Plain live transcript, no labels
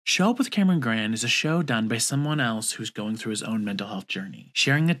Show Up with Cameron Grant is a show done by someone else who's going through his own mental health journey,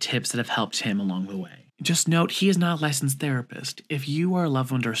 sharing the tips that have helped him along the way. Just note, he is not a licensed therapist. If you or a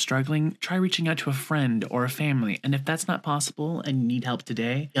loved one are struggling, try reaching out to a friend or a family, and if that's not possible and you need help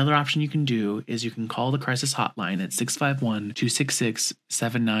today, the other option you can do is you can call the crisis hotline at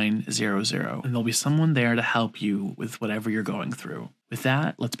 651-266-7900, and there'll be someone there to help you with whatever you're going through. With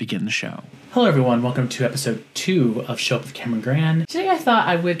that, let's begin the show. Hello everyone, welcome to episode 2 of Show Up with Cameron Grant. Today I thought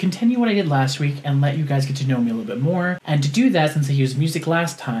I would continue what I did last week and let you guys get to know me a little bit more. And to do that, since I used music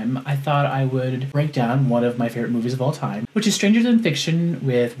last time, I thought I would break down one of my favorite movies of all time, which is Stranger Than Fiction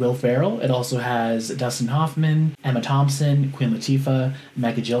with Will Ferrell. It also has Dustin Hoffman, Emma Thompson, Queen Latifah,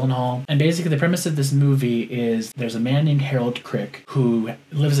 Maggie Gyllenhaal. And basically the premise of this movie is there's a man named Harold Crick who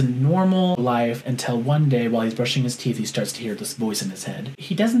lives a normal life until one day while he's brushing his teeth he starts to hear this voice in his head.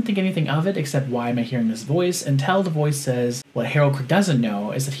 He doesn't think anything of it except, why am I hearing this voice? Until the voice says what Harold Crick doesn't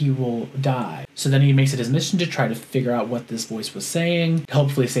know is that he will die. So then he makes it his mission to try to figure out what this voice was saying, to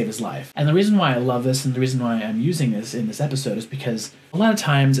hopefully save his life. And the reason why I love this and the reason why I'm using this in this episode is because a lot of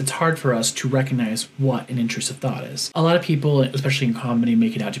times it's hard for us to recognize what an intrusive thought is. A lot of people, especially in comedy,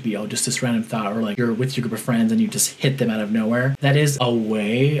 make it out to be, just this random thought, or like you're with your group of friends and you just hit them out of nowhere. That is a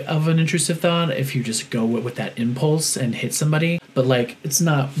way of an intrusive thought if you just go with that impulse and hit somebody. But it's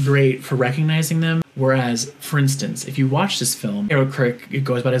not great for recognizing them. Whereas, for instance, if you watch this film, Harold Crick, it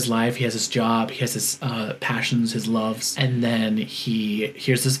goes about his life, he has his job, he has his passions, his loves, and then he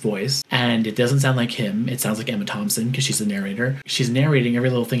hears this voice, and it doesn't sound like him, it sounds like Emma Thompson, because she's the narrator. She's narrating every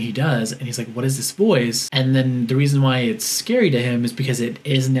little thing he does, and he's like, what is this voice? And then the reason why it's scary to him is because it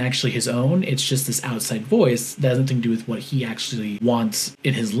isn't actually his own, it's just this outside voice that has nothing to do with what he actually wants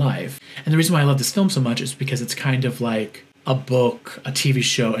in his life. And the reason why I love this film so much is because it's kind of like a book, a TV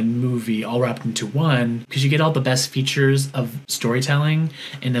show, and movie all wrapped into one, because you get all the best features of storytelling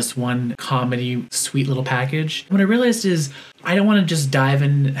in this one comedy, sweet little package. What I realized is I don't want to just dive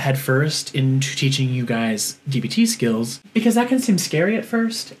in head first into teaching you guys DBT skills, because that can seem scary at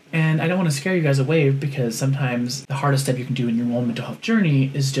first, and I don't want to scare you guys away, because sometimes the hardest step you can do in your own mental health journey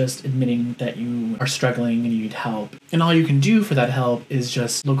is just admitting that you are struggling and you need help. And all you can do for that help is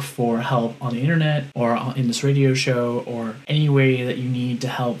just look for help on the internet or in this radio show or any way that you need to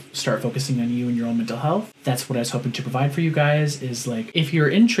help start focusing on you and your own mental health. That's what I was hoping to provide for you guys, is if you're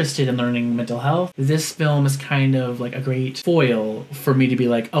interested in learning mental health, this film is kind of like a great foil for me to be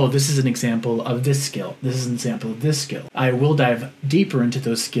like, oh, this is an example of this skill. This is an example of this skill. I will dive deeper into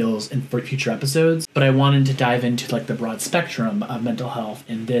those skills in future episodes, but I wanted to dive into the broad spectrum of mental health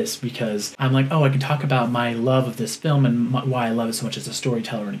in this, because I'm like, oh, I can talk about my love of this film and why I love it so much as a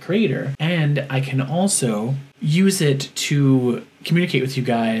storyteller and a creator. And I can also use it to communicate with you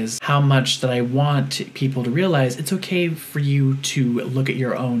guys how much that I want people to realize it's okay for you to look at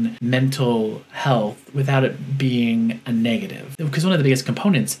your own mental health without it being a negative. Because one of the biggest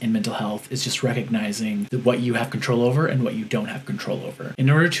components in mental health is just recognizing what you have control over and what you don't have control over. In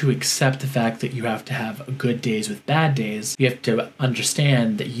order to accept the fact that you have to have good days with bad days, you have to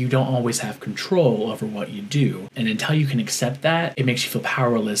understand that you don't always have control over what you do. And until you can accept that, it makes you feel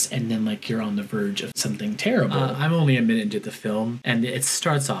powerless, and then you're on the verge of something terrible. I'm only a minute into the film, and it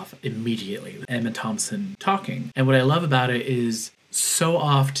starts off immediately with Emma Thompson talking. And what I love about it is so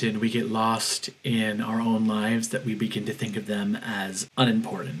often we get lost in our own lives that we begin to think of them as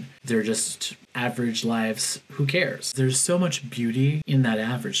unimportant. They're just average lives. Who cares? There's so much beauty in that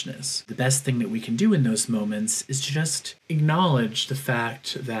averageness. The best thing that we can do in those moments is to just acknowledge the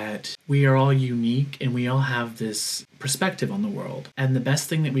fact that we are all unique and we all have this perspective on the world. And the best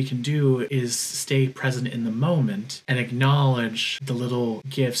thing that we can do is stay present in the moment and acknowledge the little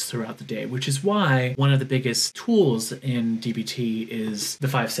gifts throughout the day, which is why one of the biggest tools in DBT is the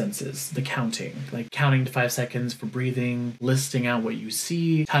 5 senses, the counting, counting to 5 seconds for breathing, listing out what you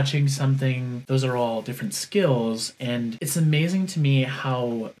see, touching something. Those are all different skills, and it's amazing to me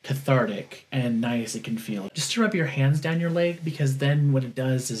how cathartic and nice it can feel just to rub your hands down your leg, because then what it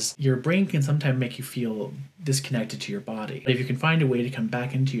does is your brain can sometimes make you feel disconnected to your body. But if you can find a way to come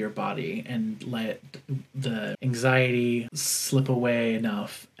back into your body and let the anxiety slip away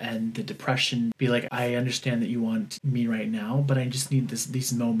enough and the depression be like, I understand that you want me right now, but I just need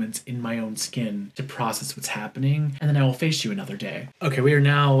these moments in my own skin to process what's happening, and then I will face you another day. Okay, we are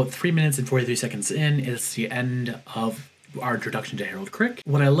now 3 minutes and 43 seconds in. It's the end of our introduction to Harold Crick.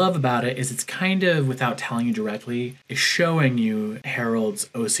 What I love about it is it's kind of, without telling you directly, is showing you Harold's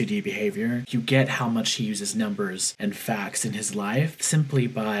OCD behavior. You get how much he uses numbers and facts in his life simply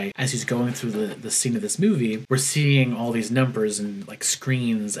by, as he's going through the scene of this movie, we're seeing all these numbers and like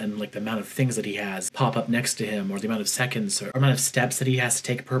screens and like the amount of things that he has pop up next to him, or the amount of seconds or amount of steps that he has to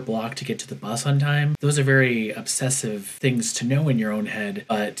take per block to get to the bus on time. Those are very obsessive things to know in your own head,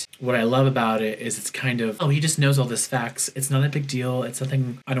 but what I love about it is it's kind of, oh, he just knows all this facts. It's not a big deal. It's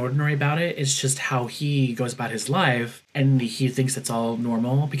nothing unordinary about it. It's just how he goes about his life, and he thinks it's all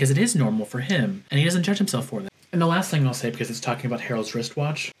normal because it is normal for him, and he doesn't judge himself for that. And the last thing I'll say, because it's talking about Harold's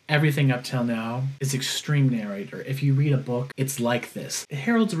wristwatch, everything up till now is extreme narrator. If you read a book, it's like this.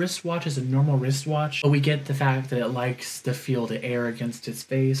 Harold's wristwatch is a normal wristwatch, but we get the fact that it likes to feel the air against its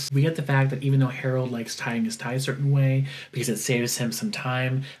face. We get the fact that even though Harold likes tying his tie a certain way because it saves him some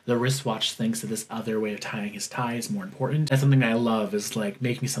time, the wristwatch thinks that this other way of tying his tie is more important. That's something that I love, is like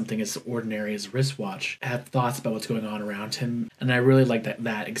making something as ordinary as a wristwatch have thoughts about what's going on around him, and I really like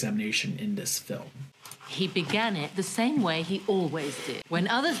that examination in this film. He began it the same way he always did, when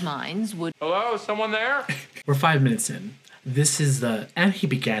others' minds would... Hello, someone there? We're 5 minutes in. And he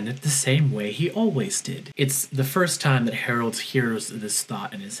began it the same way he always did. It's the first time that Harold hears this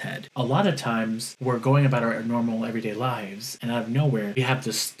thought in his head. A lot of times, we're going about our normal everyday lives, and out of nowhere, we have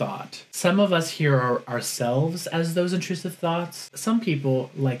this thought. Some of us hear ourselves as those intrusive thoughts. Some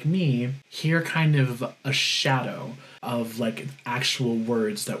people, like me, hear kind of a shadow of like actual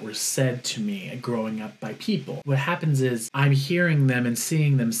words that were said to me growing up by people. What happens is I'm hearing them and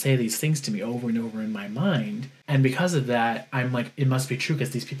seeing them say these things to me over and over in my mind. And because of that, I'm like, it must be true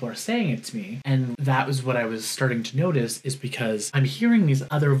because these people are saying it to me. And that was what I was starting to notice, is because I'm hearing these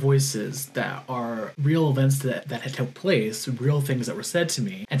other voices that are real events that had took place, real things that were said to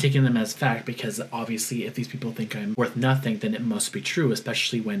me, and taking them as fact, because obviously if these people think I'm worth nothing, then it must be true,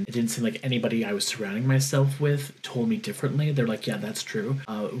 especially when it didn't seem like anybody I was surrounding myself with told me differently. They're like, yeah, that's true.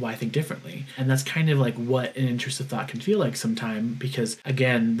 Why think differently? And that's kind of like what an intrusive thought can feel like sometimes, because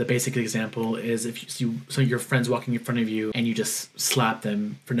again, the basic example is if your friend's walking in front of you and you just slap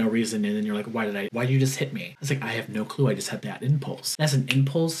them for no reason, and then you're like, why did you just hit me? It's like, I have no clue, I just had that impulse. That's an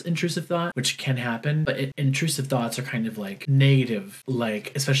impulse intrusive thought, which can happen, but intrusive thoughts are kind of like negative,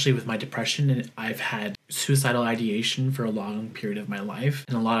 like especially with my depression, and I've had suicidal ideation for a long period of my life,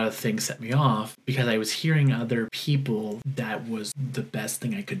 and a lot of things set me off because I was hearing other people that was the best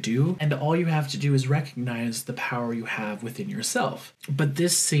thing I could do, and all you have to do is recognize the power you have within yourself. But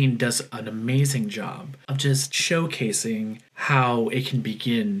this scene does an amazing job of just showcasing how it can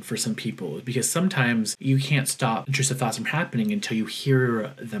begin for some people, because sometimes you can't stop intrusive thoughts from happening until you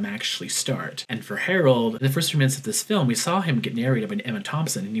hear them actually start. And for Harold, in the first few minutes of this film, we saw him get narrated by Emma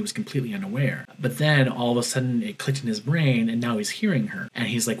Thompson, and he was completely unaware. But then all of a sudden it clicked in his brain, and now he's hearing her, and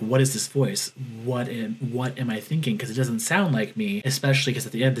he's like, what is this voice? What am I thinking? Because it doesn't sound like me, especially because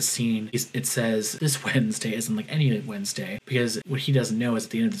at the end of the scene it says this Wednesday isn't like any Wednesday, because what he doesn't know is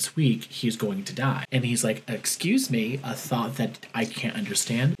at the end of this week he's going to die. And he's like, excuse me, a thought that I can't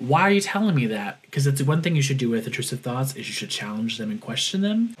understand. Why are you telling me that? Because it's one thing you should do with intrusive thoughts is you should challenge them and question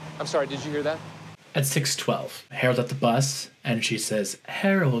them. I'm sorry, did you hear that? At 6:12, Harold's at the bus, and she says,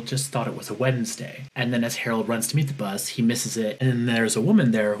 Harold just thought it was a Wednesday. And then as Harold runs to meet the bus, he misses it, and then there's a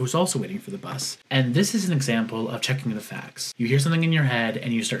woman there who's also waiting for the bus. And this is an example of checking the facts. You hear something in your head,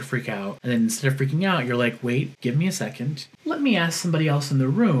 and you start to freak out, and then instead of freaking out, you're like, wait, give me a second. Let me ask somebody else in the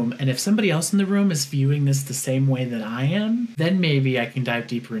room, and if somebody else in the room is viewing this the same way that I am, then maybe I can dive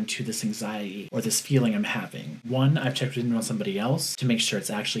deeper into this anxiety or this feeling I'm having. One, I've checked it in on somebody else to make sure it's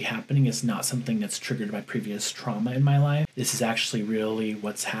actually happening. It's not something that's triggered by previous trauma in my life. This is actually really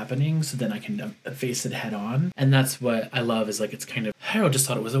what's happening, so then I can face it head on. And that's what I love, is like, it's kind of, Harold just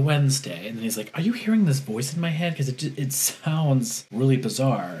thought it was a Wednesday, and then he's like, are you hearing this voice in my head? Because it sounds really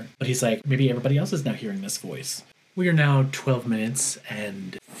bizarre. But he's like, maybe everybody else is now hearing this voice. We are now 12 minutes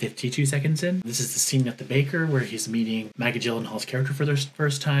and 52 seconds in. This is the scene at the baker where he's meeting Maggie Gyllenhaal's character for the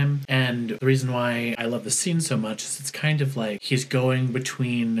first time. And the reason why I love this scene so much is it's kind of like he's going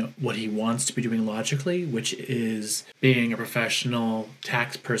between what he wants to be doing logically, which is being a professional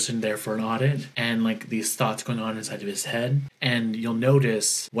tax person there for an audit, and like these thoughts going on inside of his head. And you'll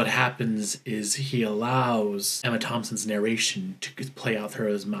notice what happens is he allows Emma Thompson's narration to play out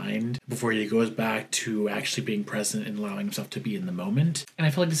through his mind before he goes back to actually being present and allowing himself to be in the moment. And I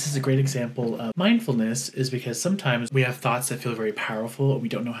feel like this is a great example of mindfulness, is because sometimes we have thoughts that feel very powerful and we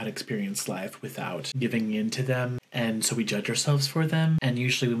don't know how to experience life without giving in to them And so we judge ourselves for them. And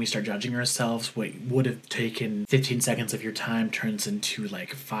usually when we start judging ourselves, what would have taken 15 seconds of your time turns into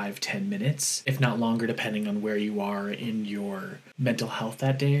like 5-10 minutes, if not longer, depending on where you are in your mental health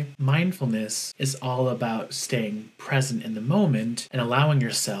that day. Mindfulness is all about staying present in the moment and allowing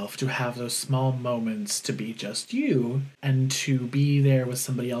yourself to have those small moments to be just you and to be there with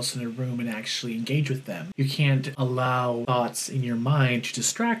somebody else in a room and actually engage with them. You can't allow thoughts in your mind to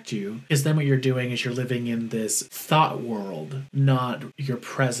distract you, because then what you're doing is you're living in this thought world, not your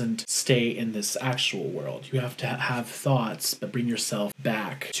present state in this actual world. You have to have thoughts, but bring yourself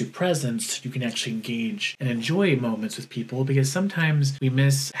back to presence so you can actually engage and enjoy moments with people, because sometimes we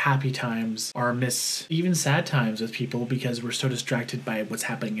miss happy times or miss even sad times with people because we're so distracted by what's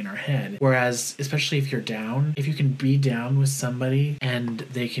happening in our head. Whereas, especially if you're down, if you can be down with somebody and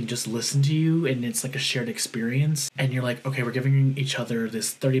they can just listen to you and it's like a shared experience, and you're like, okay, we're giving each other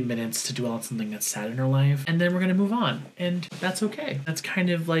this 30 minutes to dwell on something that's sad in our life, and then we're going to move on, and that's okay. That's kind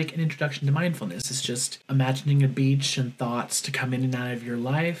of like an introduction to mindfulness. It's just imagining a beach and thoughts to come in and out of your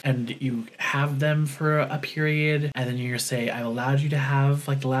life, and you have them for a period, and then you're going to say, I've allowed you to have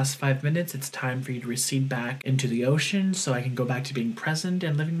like the last 5 minutes. It's time for you to recede back into the ocean so I can go back to being present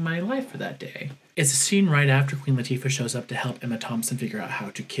and living my life for that day. It's a scene right after Queen Latifah shows up to help Emma Thompson figure out how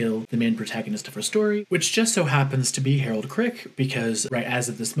to kill the main protagonist of her story, which just so happens to be Harold Crick, because right as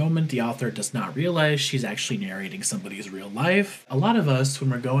of this moment, the author does not realize she's actually narrating somebody's real life. A lot of us,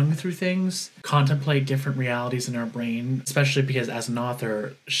 when we're going through things, contemplate different realities in our brain, especially because as an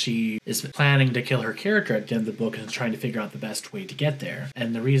author, she is planning to kill her character at the end of the book and is trying to figure out the best way to get there.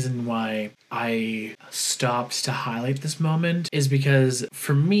 And the reason why I stopped to highlight this moment is because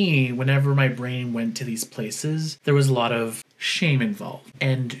for me, whenever my brain went to these places, there was a lot of shame involved.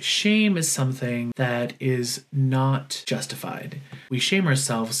 And shame is something that is not justified. We shame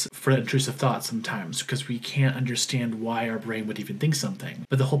ourselves for intrusive thoughts sometimes because we can't understand why our brain would even think something.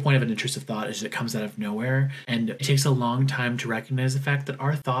 But the whole point of an intrusive thought is it comes out of nowhere, and it takes a long time to recognize the fact that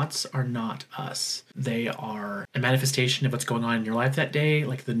our thoughts are not us. They are a manifestation of what's going on in your life that day,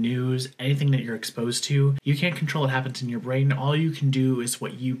 like the news, anything that you're exposed to. You can't control what happens in your brain. All you can do is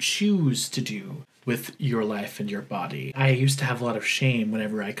what you choose to do with your life and your body. I used to have a lot of shame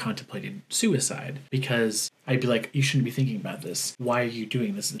whenever I contemplated suicide because I'd be like, you shouldn't be thinking about this. Why are you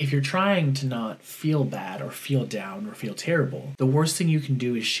doing this? If you're trying to not feel bad or feel down or feel terrible, the worst thing you can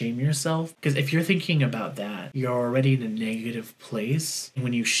do is shame yourself. Because if you're thinking about that, you're already in a negative place. And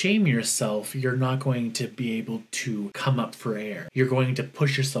when you shame yourself, you're not going to be able to come up for air. You're going to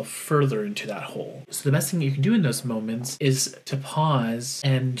push yourself further into that hole. So the best thing you can do in those moments is to pause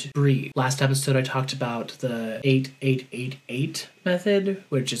and breathe. Last episode, I talked about the 8-8-8-8 method,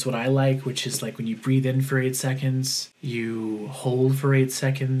 which is what I like, which is like when you breathe in for 8 seconds, you hold for 8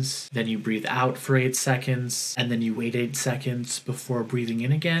 seconds, then you breathe out for 8 seconds, and then you wait 8 seconds before breathing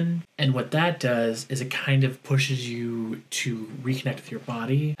in again. And what that does is it kind of pushes you to reconnect with your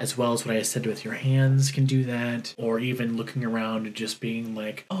body, as well as what I said with your hands can do that, or even looking around and just being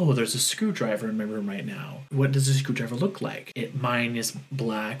like, oh, there's a screwdriver in my room right now. What does a screwdriver look like? Mine is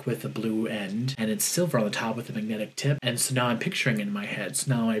black with a blue end, and it's silver on the top with a magnetic tip, and so now I'm picturing in my head.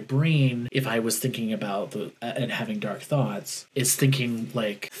 So now my brain, if I was thinking about and having dark thoughts, is thinking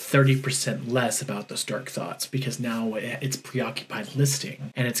like 30% less about those dark thoughts because now it's preoccupied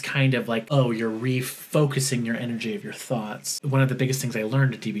listing. And it's kind of like, oh, you're refocusing your energy of your thoughts. One of the biggest things I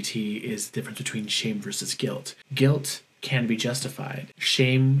learned at DBT is the difference between shame versus guilt. Guilt can be justified.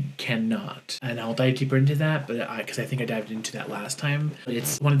 Shame cannot. And I'll dive deeper into that, but because I think I dived into that last time. But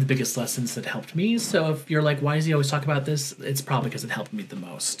it's one of the biggest lessons that helped me. So if you're like, why does he always talk about this? It's probably because it helped me the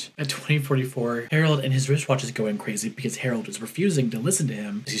most. At 2044, Harold and his wristwatch is going crazy because Harold is refusing to listen to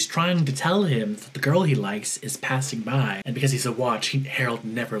him. He's trying to tell him that the girl he likes is passing by. And because he's a watch, Harold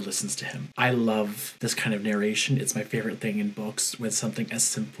never listens to him. I love this kind of narration. It's my favorite thing in books when something as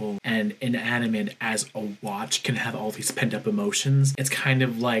simple and inanimate as a watch can have all these pent up emotions. It's kind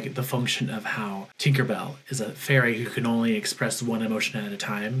of like the function of how Tinkerbell is a fairy who can only express one emotion at a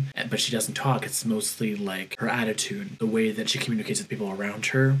time, but she doesn't talk. It's mostly like her attitude, the way that she communicates with people around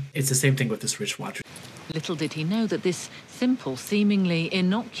her. It's the same thing with this wristwatch. Little did he know that this simple, seemingly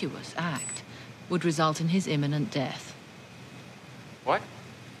innocuous act would result in his imminent death. What?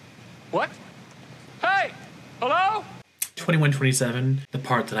 What? Hey! Hello? 2127, the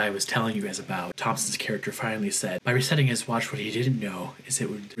part that I was telling you guys about, Thompson's character finally said, by resetting his watch, what he didn't know is it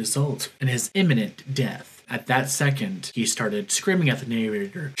would result in his imminent death. At that second, he started screaming at the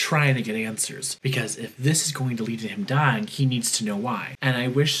narrator, trying to get answers. Because if this is going to lead to him dying, he needs to know why. And I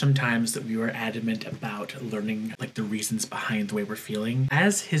wish sometimes that we were adamant about learning like the reasons behind the way we're feeling,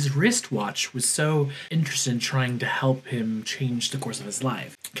 as his wristwatch was so interested in trying to help him change the course of his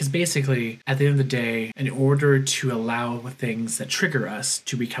life. Because basically, at the end of the day, in order to allow things that trigger us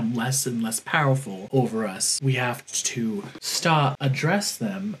to become less and less powerful over us, we have to stop, address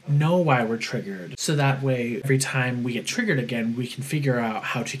them, know why we're triggered, so that way every time we get triggered again, we can figure out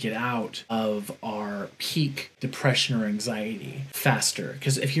how to get out of our peak depression or anxiety faster.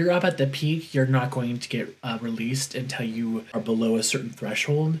 Because if you're up at the peak, you're not going to get released until you are below a certain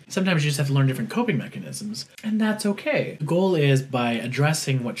threshold. Sometimes you just have to learn different coping mechanisms, and that's okay. The goal is by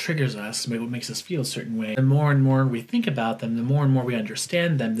addressing what triggers us, what makes us feel a certain way, the more and more we think about them, the more and more we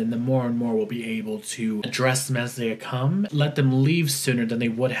understand them, then the more and more we'll be able to address them as they come, let them leave sooner than they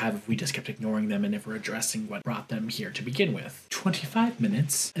would have if we just kept ignoring them and never addressing what brought them here to begin with. 25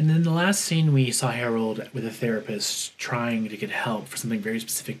 minutes. And then the last scene we saw Harold with a therapist trying to get help for something very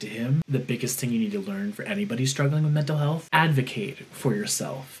specific to him. The biggest thing you need to learn for anybody struggling with mental health: advocate for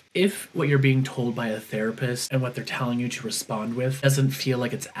yourself. If what you're being told by a therapist and what they're telling you to respond with doesn't feel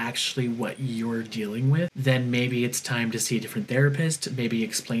like it's actually what you're dealing with, then maybe it's time to see a different therapist. Maybe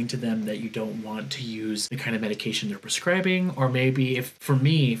explain to them that you don't want to use the kind of medication they're prescribing. Or maybe if, for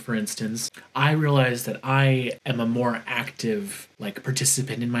me, for instance, I realize that I am a more active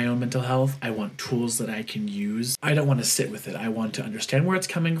participant in my own mental health. I want tools that I can use. I don't want to sit with it. I want to understand where it's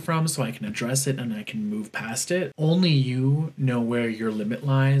coming from so I can address it and I can move past it. Only you know where your limit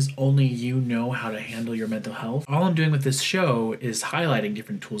lies. Only you know how to handle your mental health. All I'm doing with this show is highlighting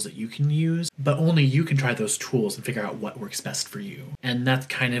different tools that you can use, but only you can try those tools and figure out what works best for you. And that's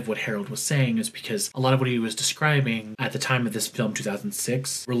kind of what Harold was saying, is because a lot of what he was describing at the time of this film,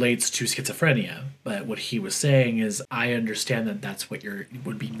 2006, relates to schizophrenia. But what he was saying is, I understand that that's what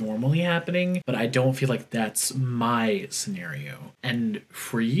would be normally happening, but I don't feel like that's my scenario. And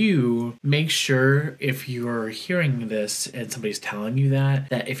for you, make sure if you're hearing this and somebody's telling you that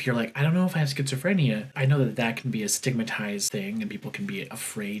if you're like, I don't know if I have schizophrenia, I know that that can be a stigmatized thing and people can be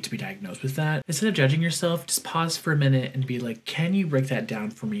afraid to be diagnosed with that. Instead of judging yourself, just pause for a minute and be like, can you break that down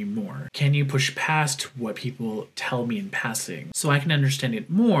for me more? Can you push past what people tell me in passing so I can understand it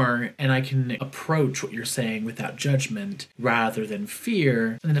more and I can approach what you're saying without judgment rather than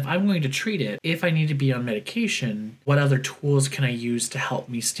fear? And then if I'm going to treat it, if I need to be on medication, what other tools can I use to help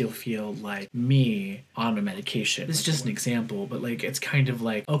me still feel like me on my medication? This is just an example, but it's kind of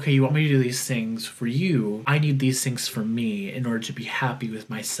like, okay, you want me to do these things for you, I need these things for me in order to be happy with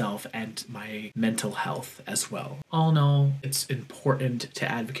myself and my mental health as well. All in all, it's important to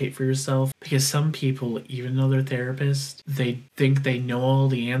advocate for yourself, because some people, even though they're therapists, they think they know all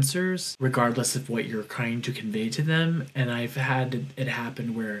the answers regardless of what you're trying to convey to them. And I've had it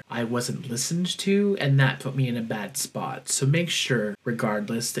happen where I wasn't listened to, and that put me in a bad spot. So make sure,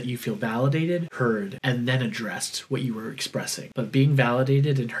 regardless, that you feel validated, heard, and then addressed what you were expressing. But being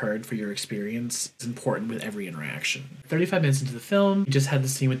validated and heard for your experience is important with every interaction. 35 minutes into the film, we just had the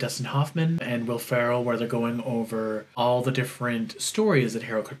scene with Dustin Hoffman and Will Ferrell where they're going over all the different stories that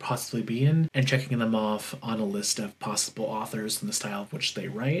Harold could possibly be in and checking them off on a list of possible authors and the style of which they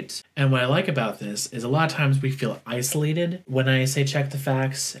write. And what I like about this is a lot of times we feel isolated when I say check the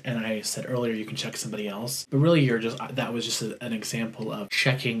facts, and I said earlier you can check somebody else, but really that was just an example of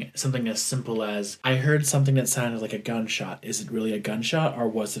checking something as simple as, I heard something that sounded like a gunshot. Is it really a gunshot, or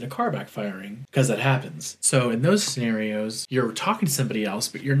was it a car backfiring? Because that happens. So in those scenarios, you're talking to somebody else,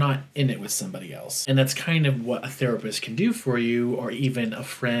 but you're not in it with somebody else. And that's kind of what a therapist can do for you, or even a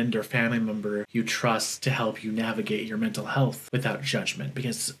friend or family member you trust to help you navigate your mental health without judgment.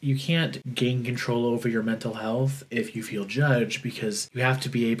 Because you can't gain control over your mental health if you feel judged, because you have to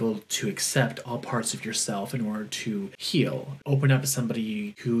be able to accept all parts of yourself in order to heal. Open up to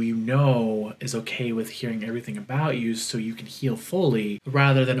somebody who you know is okay with hearing everything about you so you can heal fully,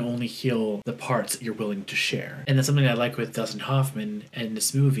 rather than only heal the parts you're willing to share. And that's something I like with Dustin Hoffman in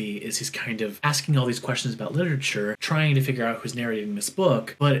this movie, is he's kind of asking all these questions about literature, trying to figure out who's narrating this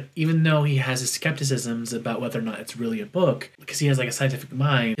book. But even though he has his skepticisms about whether or not it's really a book, because he has a scientific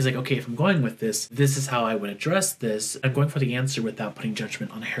mind, he's like, okay, if I'm going with this is how I would address this. I'm going for the answer without putting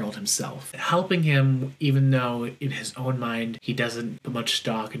judgment on Harold himself. Helping him, even though in his own mind he doesn't put much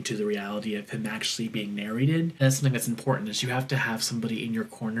stock into the reality of him actually being narrated. And that's something that's important, is you have to have somebody in your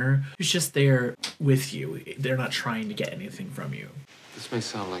corner who's just there with you. They're not trying to get anything from you. This may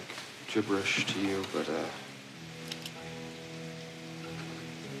sound like gibberish to you, but I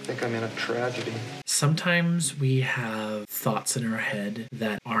think I'm in a tragedy. sometimes we have thoughts in our head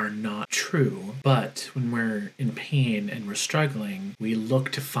that are not true, but when we're in pain and we're struggling, we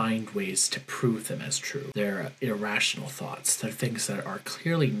look to find ways to prove them as true. They're irrational thoughts. They're things that are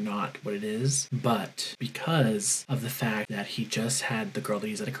clearly not what it is, but because of the fact that he just had the girl that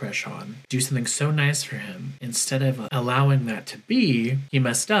he's had a crush on do something so nice for him, instead of allowing that to be, he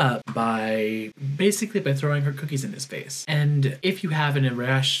messed up by throwing her cookies in his face. And if you have an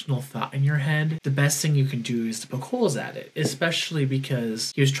irrational thought in your head, the best thing you can do is to poke holes at it, especially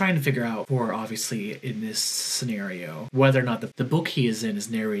because he was trying to figure out, for obviously in this scenario, whether or not the book he is in is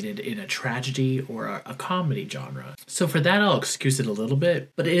narrated in a tragedy or a comedy genre. So for that, I'll excuse it a little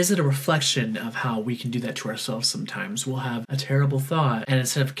bit, but is it a reflection of how we can do that to ourselves sometimes? We'll have a terrible thought, and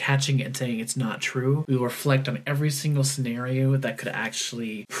instead of catching it and saying it's not true, we will reflect on every single scenario that could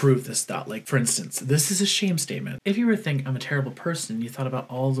actually prove this thought. Like, for instance, this is a shame statement. If you were to think I'm a terrible person, you thought about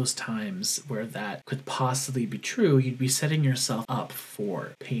all those times where that could possibly be true, you'd be setting yourself up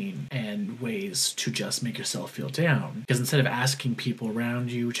for pain and ways to just make yourself feel down. Because instead of asking people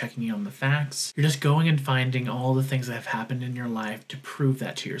around you, checking in on the facts, you're just going and finding all the things that have happened in your life to prove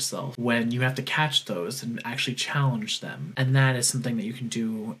that to yourself, when you have to catch those and actually challenge them. And that is something that you can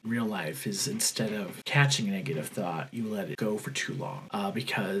do in real life, is instead of catching a negative thought, you let it go for too long,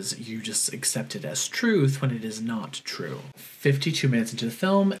 because you just accept it as truth when it is not true. 52 minutes into the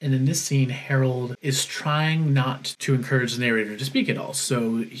film, and in this scene, Harold is trying not to encourage the narrator to speak at all.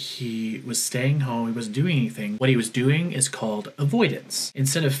 So he was staying home, he wasn't doing anything. What he was doing is called avoidance.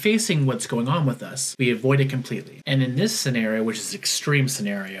 Instead of facing what's going on with us, we avoid it completely. And in this scenario, which is an extreme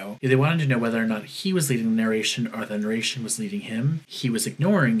scenario, they wanted to know whether or not he was leading the narration or the narration was leading him. He was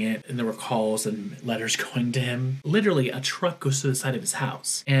ignoring it, and there were calls and letters going to him. Literally, a truck goes to the side of his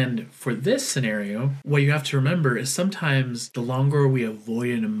house. And for this scenario, what you have to remember is sometimes the longer we avoid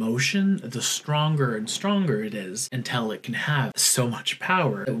an emotion, the stronger and stronger it is, until it can have so much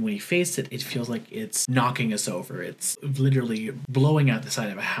power that when we face it, it feels like it's knocking us over. It's literally blowing out the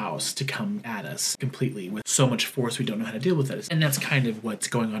side of a house to come at us completely with so much force we don't know how to deal with it. And that's kind of what's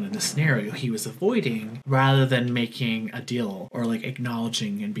going on in this scenario. He was avoiding rather than making a deal or like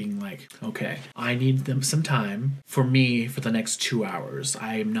acknowledging and being like, okay, I need them some time for me for the next 2 hours.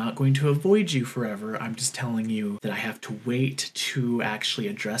 I am not going to avoid you forever. I'm just telling you that I have to wait to actually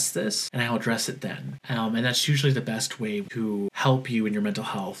address this, and I'll address it then. And that's usually the best way to help you in your mental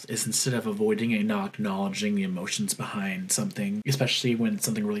health, is instead of avoiding and not acknowledging the emotions behind something, especially when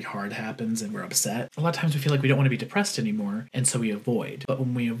something really hard happens and we're upset. A lot of times we feel like we don't want to be depressed anymore, and so we avoid. But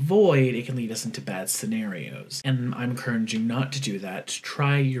when we avoid, it can lead us into bad scenarios. And I'm encouraging not to do that.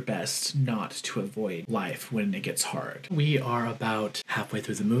 Try your best not to avoid life when it gets hard. We are about halfway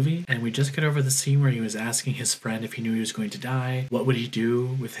through the movie, and we just got over the scene where he was asking his friend if he knew he was going to die. What would he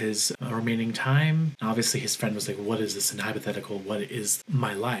do with his remaining time? Obviously, his friend was like, what is this in hypothetical? What is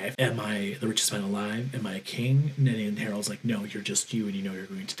my life? Am I the richest man alive? Am I a king? And Harold's like, no, you're just you, and you know you're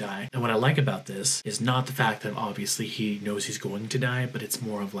going to die. And what I like about this is not the fact that obviously he knows he's going to die, but it's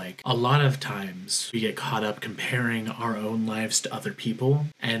more of like, a lot of times we get caught up comparing our own lives to other people,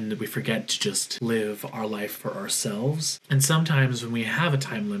 and we forget to just live our life for ourselves. And sometimes when we have a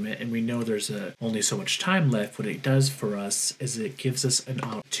time limit and we know there's only so much time left, what it does for us is it gives us an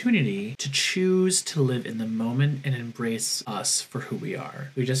opportunity to choose to live in the moment and embrace us for who we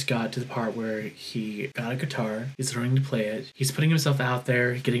are. We just got to the part where he got a guitar, he's learning to play it, he's putting himself out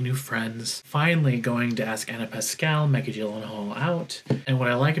there, getting new friends, finally going to ask Anna Pascal, Maggie Gyllenhaal out. And what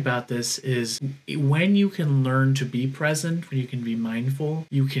I like about this is when you can learn to be present, when you can be mindful,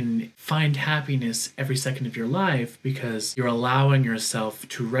 you can find happiness every second of your life, because you're allowing yourself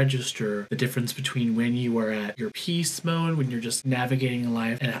to register the difference between when you are at your peace mode, when you're just navigating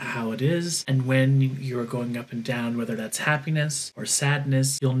life and how it is, and when you're going up and down, whether that's happiness or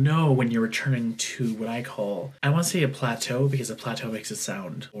sadness. You'll know when you're returning to what I call, I want to say a plateau, because a plateau makes it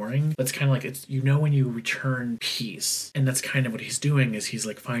sound boring, but it's kind of like, it's, you know, when you return peace. And that's kind of what he's doing, is he's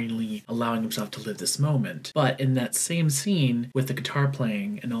like finally allowing himself to live this moment. But in that same scene with the guitar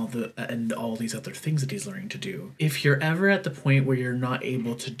playing and all these other things that he's learning to do, if you're ever at the point where you're not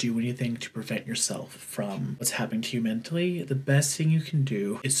able to do anything to prevent yourself from what's happening to you mentally, the best thing you can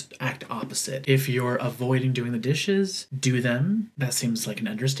do is act opposite. If you're avoiding doing the dishes, do do them, that seems like an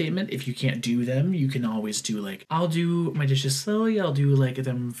understatement. If you can't do them, you can always do like, I'll do my dishes slowly, I'll do like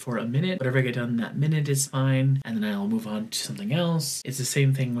them for a minute, whatever I get done in that minute is fine, and then I'll move on to something else. It's the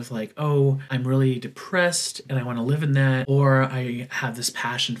same thing with like, oh, I'm really depressed and I want to live in that, or I have this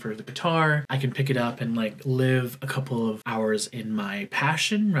passion for the guitar, I can pick it up and like live a couple of hours in my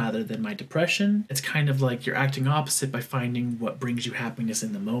passion rather than my depression. It's kind of like you're acting opposite by finding what brings you happiness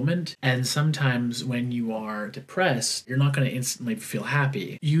in the moment. And sometimes when you are depressed, you're not going to instantly feel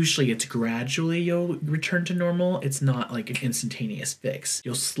happy. Usually it's gradually you'll return to normal. It's not like an instantaneous fix.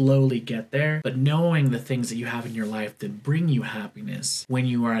 You'll slowly get there, but knowing the things that you have in your life that bring you happiness when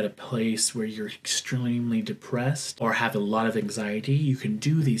you are at a place where you're extremely depressed or have a lot of anxiety, you can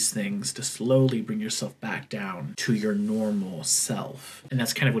do these things to slowly bring yourself back down to your normal self. And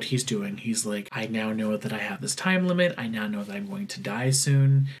that's kind of what he's doing. He's like, I now know that I have this time limit. I now know that I'm going to die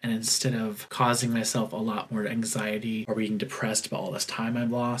soon. And instead of causing myself a lot more anxiety or being depressed about all this time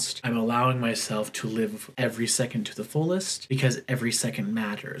I've lost, I'm allowing myself to live every second to the fullest because every second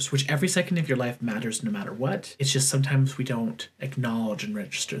matters, which every second of your life matters no matter what. It's just sometimes we don't acknowledge and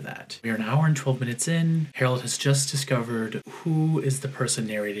register that. We are an hour and 12 minutes in. Harold has just discovered who is the person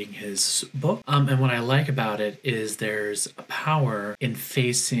narrating his book. And what I like about it is there's a power in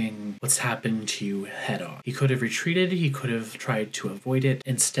facing what's happened to you head on. He could have retreated, he could have tried to avoid it.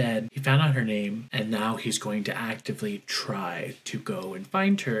 Instead, he found out her name, and now he's going to actively try to go and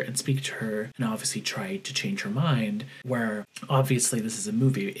find her and speak to her, and obviously try to change her mind, where obviously this is a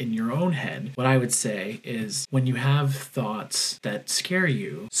movie in your own head. What I would say is when you have thoughts that scare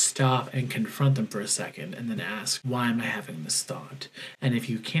you, stop and confront them for a second and then ask, why am I having this thought? And if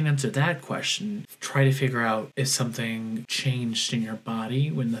you can't answer that question, try to figure out if something changed in your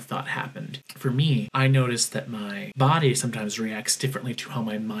body when the thought happened. For me, I noticed that my body sometimes reacts differently to how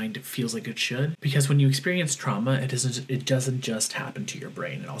my mind feels like it should, because when you experience trauma, it doesn't just happen to your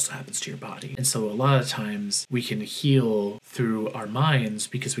brain, it also happens to your body. And so a lot of times we can heal through our minds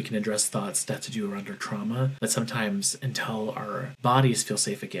because we can address thoughts that have to do around our trauma, but sometimes until our bodies feel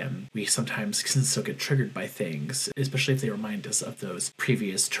safe again, we sometimes can still get triggered by things, especially if they remind us of those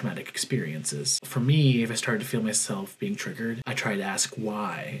previous traumatic experiences. For me, if I started to feel myself being triggered, I try to ask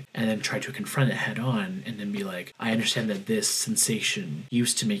why, and then try to confront it head on, and then be like, I understand that this sensation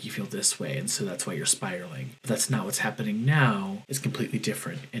used to make you feel this way, and so that's why you're spiraling. But that's not what's happening now. It's completely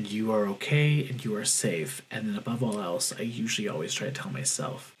different, and you are okay, and you are safe. And then above all else, I usually always try to tell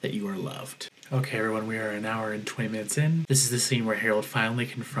myself that you are loved. Okay, everyone, we are an hour and 20 minutes in. This is the scene where Harold finally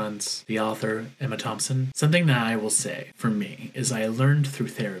confronts the author, Emma Thompson. Something that I will say, for me, is I learned through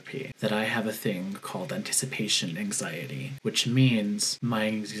therapy that I have a thing called anticipation anxiety, which means my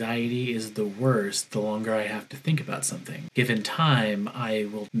anxiety is the worst the longer I have to think about something. Given time, I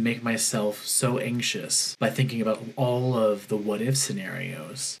will make myself so anxious by thinking about all of the what-if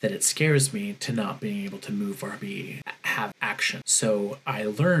scenarios that it scares me to not being able to move or have action. So I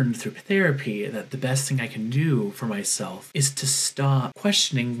learned through therapy that the best thing I can do for myself is to stop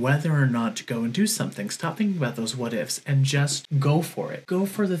questioning whether or not to go and do something. Stop thinking about those what ifs and just go for it. Go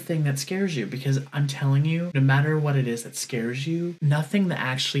for the thing that scares you, because I'm telling you, no matter what it is that scares you, nothing that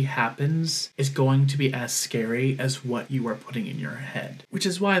actually happens is going to be as scary as what you are putting in your head. Which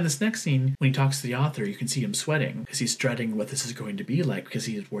is why in this next scene, when he talks to the author, you can see him sweating because he's dreading what this is going to be like because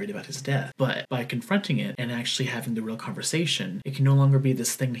he's worried about his death. But by confronting it and actually having the real conversation, it can no longer be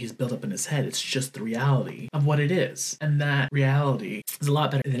this thing that he's built up in his head. It's just the reality of what it is. And that reality is a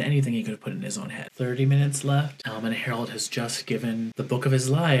lot better than anything he could have put in his own head. 30 minutes left. And Harold has just given the book of his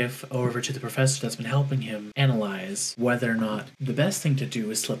life over to the professor that's been helping him analyze whether or not the best thing to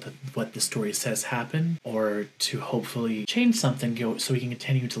do is to let what the story says happen, or to hopefully change something so he can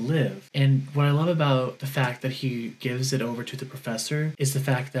continue to live. And what I love about the fact that he gives it over to the professor is the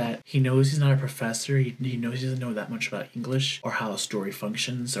fact that he knows he's not a professor. He knows he doesn't know that much about English or how a story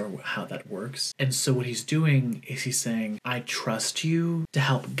functions or how that works. And so what he's doing is he's saying, I trust you to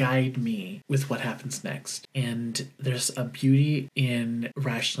help guide me with what happens next. And there's a beauty in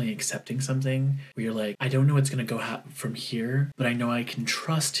rationally accepting something where you're like, I don't know what's going to go from here, but I know I can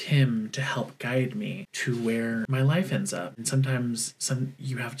trust him to help guide me to where my life ends up. And sometimes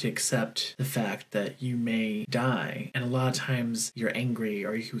you have to accept the fact that you may die. And a lot of times you're angry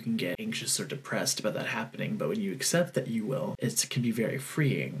or you can get anxious or depressed about that happening. But when you accept that you will, it can be very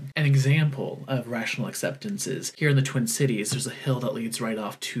freeing. An example example of rational acceptance is here in the Twin Cities, there's a hill that leads right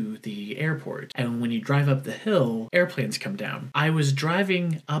off to the airport. And when you drive up the hill, airplanes come down. I was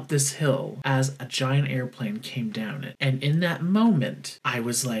driving up this hill as a giant airplane came down it. And in that moment, I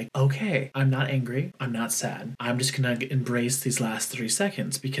was like, okay, I'm not angry. I'm not sad. I'm just going to embrace these last 3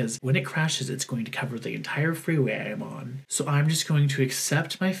 seconds because when it crashes, it's going to cover the entire freeway I am on. So I'm just going to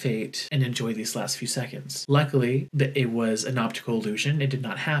accept my fate and enjoy these last few seconds. Luckily, it was an optical illusion. It did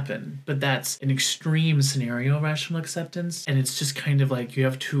not happen. But that's an extreme scenario of rational acceptance. And it's just kind of like you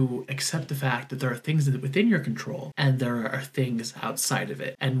have to accept the fact that there are things within your control and there are things outside of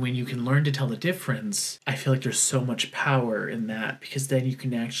it. And when you can learn to tell the difference, I feel like there's so much power in that because then you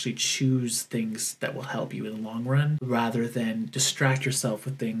can actually choose things that will help you in the long run rather than distract yourself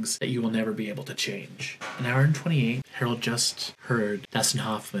with things that you will never be able to change. An hour and 28, Harold just heard Dustin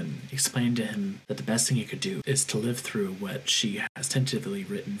Hoffman explain to him that the best thing he could do is to live through what she has tentatively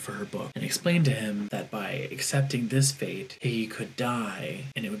written for her book and explain to him that by accepting this fate, he could die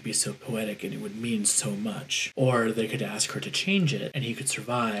and it would be so poetic and it would mean so much. Or they could ask her to change it and he could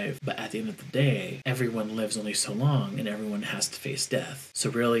survive, but at the end of the day, everyone lives only so long and everyone has to face death. So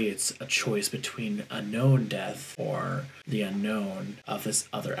really it's a choice between a known death or the unknown of this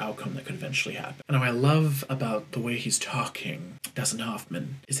other outcome that could eventually happen. And what I love about the way he's talking, Dustin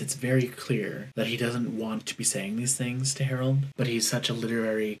Hoffman, is it's very clear that he doesn't want to be saying these things to Harold, but he's such a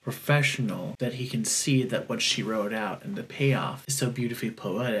literary professional that he can see that what she wrote out and the payoff is so beautifully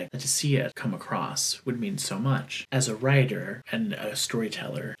poetic that to see it come across would mean so much. As a writer and a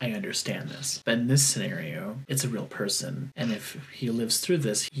storyteller, I understand this. But in this scenario, it's a real person. And if he lives through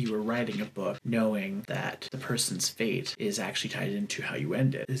this, you were writing a book knowing that the person's fate is actually tied into how you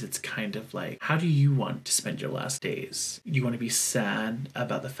end it. It's kind of like, how do you want to spend your last days? Do you want to be sad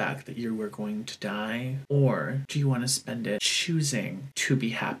about the fact that you were going to die? Or do you want to spend it choosing to be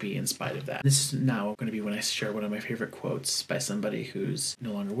happy in spite of that? This is now going to be when I share one of my favorite quotes by somebody who's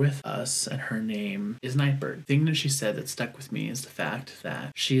no longer with us, and her name is Nightbird. The thing that she said that stuck with me is the fact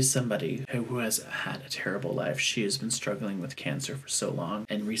that she is somebody who has had a terrible life. She has been struggling with cancer for so long,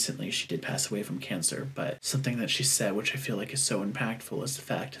 and recently she did pass away from cancer, but something that she said, which I feel like is so impactful, is the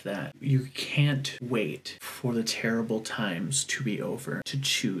fact that you can't wait for the terrible times to be over to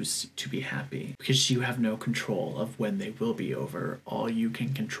choose to be happy, because you have no control of when they will be over. All you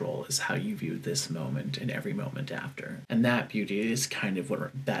can control is how you view this moment and every moment after. And that beauty is kind of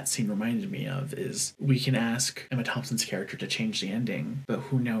what that scene reminded me of, is we can ask Emma Thompson's character to change the ending, but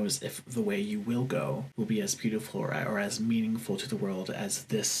who knows if the way you will go will be as beautiful or as meaningful to the world as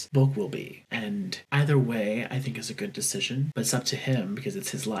this book will be. And either way, I think is a good decision, but it's up to him because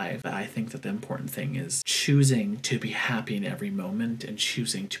it's his life. I think that the important thing is choosing to be happy in every moment and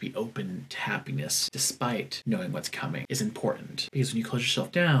choosing to be open to happiness despite knowing what's coming is important. Because when you close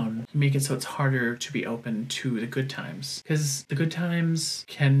yourself down, you make it so it's harder to be open to the good times. Because the good times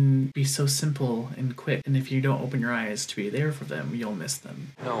can be so simple and quick, and if you don't open your eyes to be there for them, you'll miss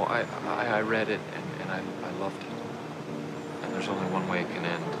them. No, I read it and I loved it. And there's only one way it can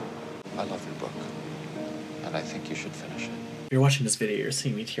end. I love your book. And I think you should finish it. If you're watching this video, you're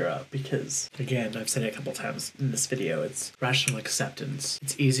seeing me tear up because, again, I've said it a couple times in this video, it's rational acceptance.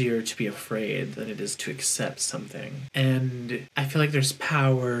 It's easier to be afraid than it is to accept something. And I feel like there's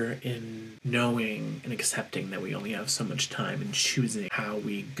power in knowing and accepting that we only have so much time, and choosing how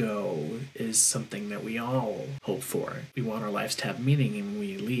we go is something that we all hope for. We want our lives to have meaning, and when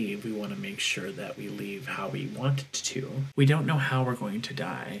we leave, we want to make sure that we leave how we want it to. We don't know how we're going to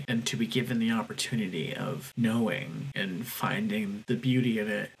die, and to be given the opportunity of knowing and finding the beauty in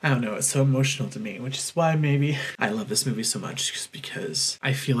it, I don't know, it's so emotional to me, which is why maybe I love this movie so much, just because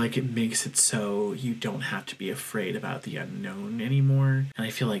I feel like it makes it so you don't have to be afraid about the unknown anymore. And I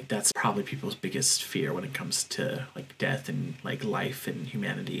feel like that's probably people's biggest fear when it comes to like death and like life and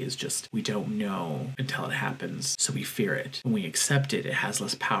humanity, is just we don't know until it happens, so we fear it. When we accept it, it has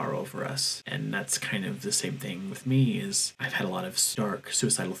less power over us. And that's kind of the same thing with me, is I've had a lot of dark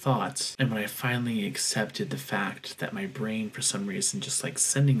suicidal thoughts, and when I finally accepted the fact that my brain for some reason just like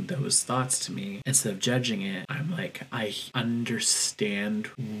sending those thoughts to me instead of judging it, I'm like, I understand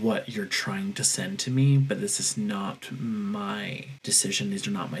what you're trying to send to me, but this is not my decision. These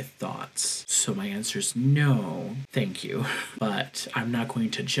are not my thoughts. So my answer is no, thank you. But I'm not going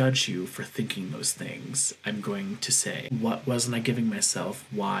to judge you for thinking those things. I'm going to say, what wasn't I giving myself?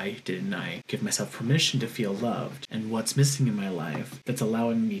 Why didn't I give myself permission to feel loved? And what's missing in my life that's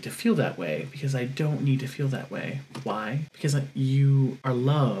allowing me to feel that way? Because I don't need to feel that way. Why? because you are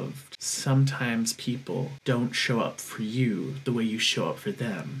loved. Sometimes people don't show up for you the way you show up for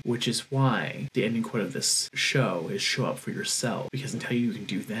them, which is why the ending quote of this show is show up for yourself, because until you can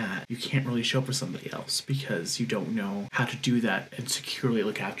do that, you can't really show up for somebody else, because you don't know how to do that and securely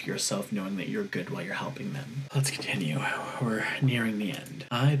look after yourself knowing that you're good while you're helping them. Let's continue. We're nearing the end.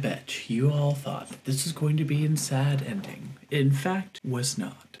 I bet you all thought that this was going to be a sad ending. It, in fact, was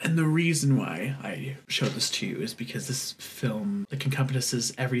not. And the reason why I showed this to you is because this film, like,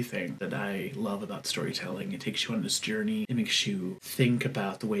 encompasses everything that I love about storytelling. It takes you on this journey. It makes you think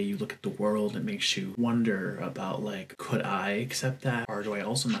about the way you look at the world. It makes you wonder about, like, could I accept that? Or do I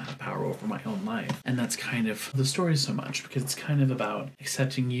also not have power over my own life? And that's kind of the story so much, because it's kind of about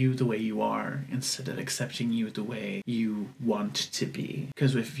accepting you the way you are instead of accepting you the way you want to be.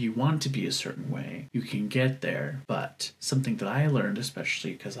 Because if you want to be a certain way, you can get there. But something that I learned,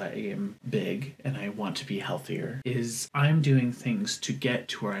 especially because I am big and I want to be healthier, is I'm doing things to get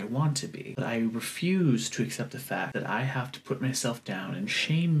to where I want to be. But I refuse to accept the fact that I have to put myself down and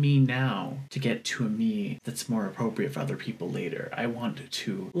shame me now to get to a me that's more appropriate for other people later. I want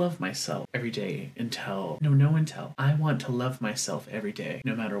to love myself every day until I want to love myself every day,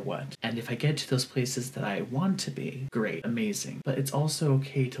 no matter what. And if I get to those places that I want to be, great, amazing. But it's also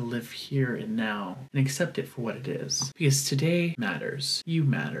okay to live here and now and accept it for what it is. Because today matters. You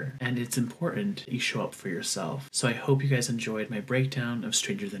matter. And it's important that you show up for yourself. So I hope you guys enjoyed my breakdown of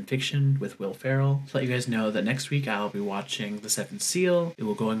Stranger Than Fiction with Will Ferrell. To let you guys know that next week I'll be watching The Seventh Seal. It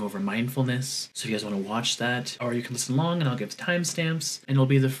will going over mindfulness. So if you guys want to watch that, or you can listen along and I'll give timestamps. And it'll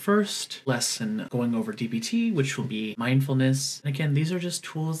be the first lesson going over DBT, which will be mindfulness. And again, these are just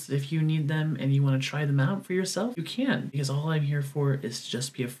tools. If you need them and you want to try them out for yourself, you can. Because all I'm here for is to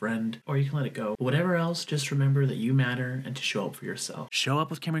just be a friend, or you can let it go. But whatever else, just remember that you matter and to show up for yourself. Show Up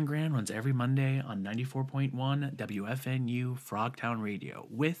with Cameron Grand runs every Monday on 94.1 WFNU Frogtown Radio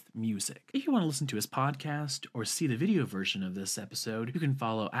with music. If you want to listen to his podcast or see the video version of this episode, you can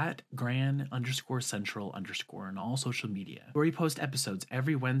follow at Gran_Central_ on all social media, where we post episodes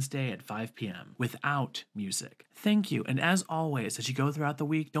every Wednesday at 5 p.m. without music. Thank you, and as always, as you go throughout the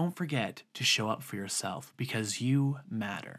week, don't forget to show up for yourself, because you matter.